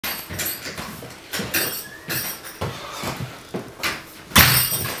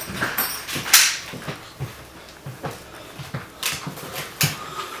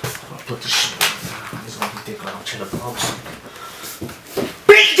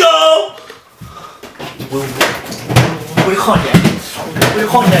Where the cognac? Where the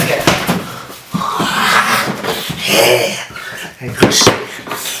cognac at? Yeah. Hey, good shit.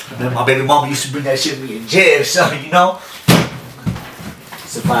 Man, my baby mama used to bring that shit to me in jail or something, you know?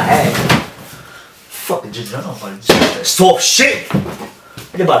 So if I had fucking ginger, I don't know if that soft shit.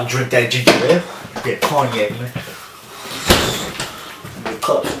 You about to drink that ginger ale. That cognac, man. In the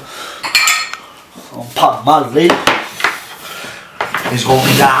cup. I'm popping my lid. It's gonna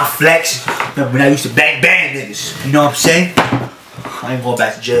be live flex. Remember when I used to bang niggas? You know what I'm saying? I ain't going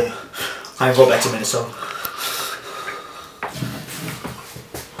back to jail. I ain't going back to Minnesota.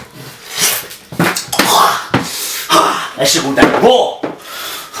 That shit go down raw.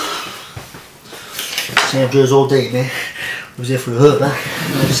 San Andreas all day, man. I was there for the hood, man.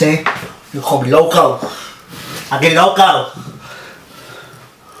 You know what I'm saying? You call me loco. I get loco.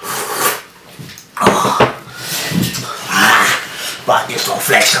 But this don't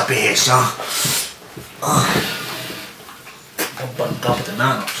flex up in here, son. I'm button up with the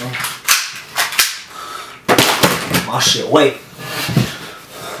nano, son. My shit, wait.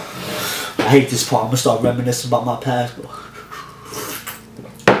 I hate this part. I'm gonna start reminiscing about my past, bro.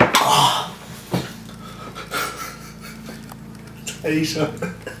 Taisha.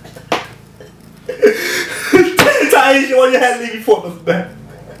 Taisha, why you had to leave me for nothing, man?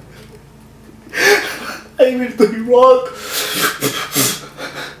 I ain't really do you wrong.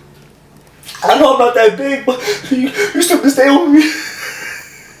 I know I'm not that big, but you still can stay with me.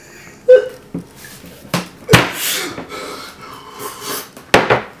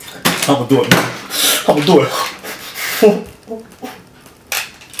 I'm gonna do it, man. I'm gonna do it.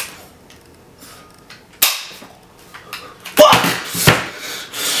 Fuck!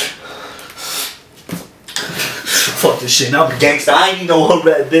 Fuck this shit, man. I'm a gangster. I ain't even no hood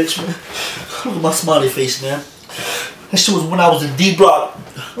rat bitch, man. Look at my smiley face, man. That shit was when I was in D block.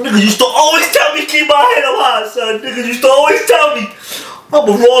 Niggas used to always tell me keep my head up high, son. Niggas used to always tell me. I'm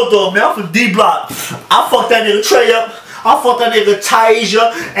a raw dog, man. I'm from D block. I fucked that nigga Trey up. I fucked that nigga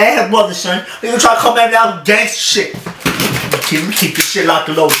Taisha and her mother, son. Nigga try to come at me out gangsta shit. Keep this shit locked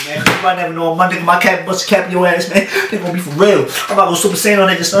and loaded, man. You might never know my nigga, my cap bust a cap in your ass, man. They gonna be for real. I'm about to go Super Saiyan on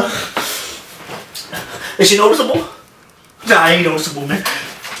niggas, son. Is she noticeable? Nah, I ain't noticeable, man.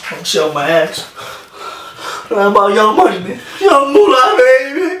 I'm shit on my ass. I'm about young money, man. Young moolah,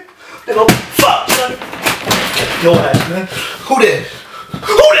 baby. They go fuck, son. Your ass, man. Who that?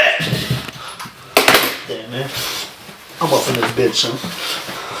 Who that? Damn, man. I'm up in this bitch, son.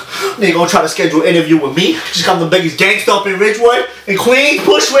 Nigga gonna try to schedule an interview with me. Just got the biggest gangsta up in Ridgewood and Queens,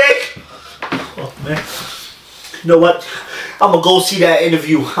 Bushwick. Oh, man. You know what? I'm gonna go see that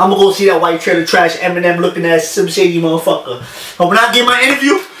interview. I'm gonna go see that white trailer trash Eminem looking at some shady motherfucker. But when I get my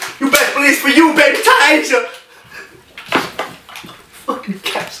interview, you best believe it's for you, baby Taisha. Fucking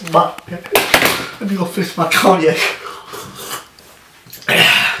caps in my head. Let me go fix my cognac.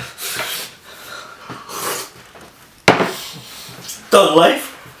 Thug life.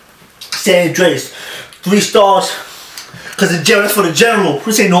 San Andreas. 3 stars. Cause the general, that's for the general.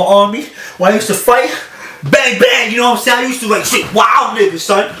 This ain't no army. When I used to fight, bang bang, you know what I'm saying? I used to like shit wild niggas,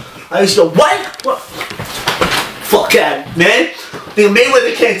 son. I used to what? Fuck that, man. Nigga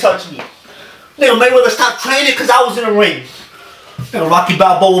Mayweather can't touch me. Nigga Mayweather stopped training cause I was in the ring. Nigga Rocky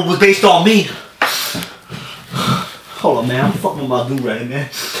Balboa was based on me. Hold on, man. I'm fucking with my dude right, man.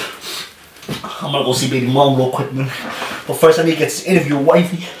 I'm gonna go see baby mom real quick, man. But first I need to get this interview with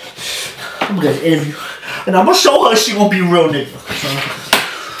wifey. I'm gonna get this interview. And I'm gonna show her she gonna be a real nigga.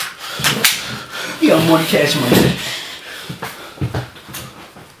 You got money, cash money.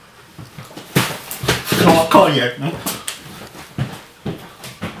 Come on, cognac, man.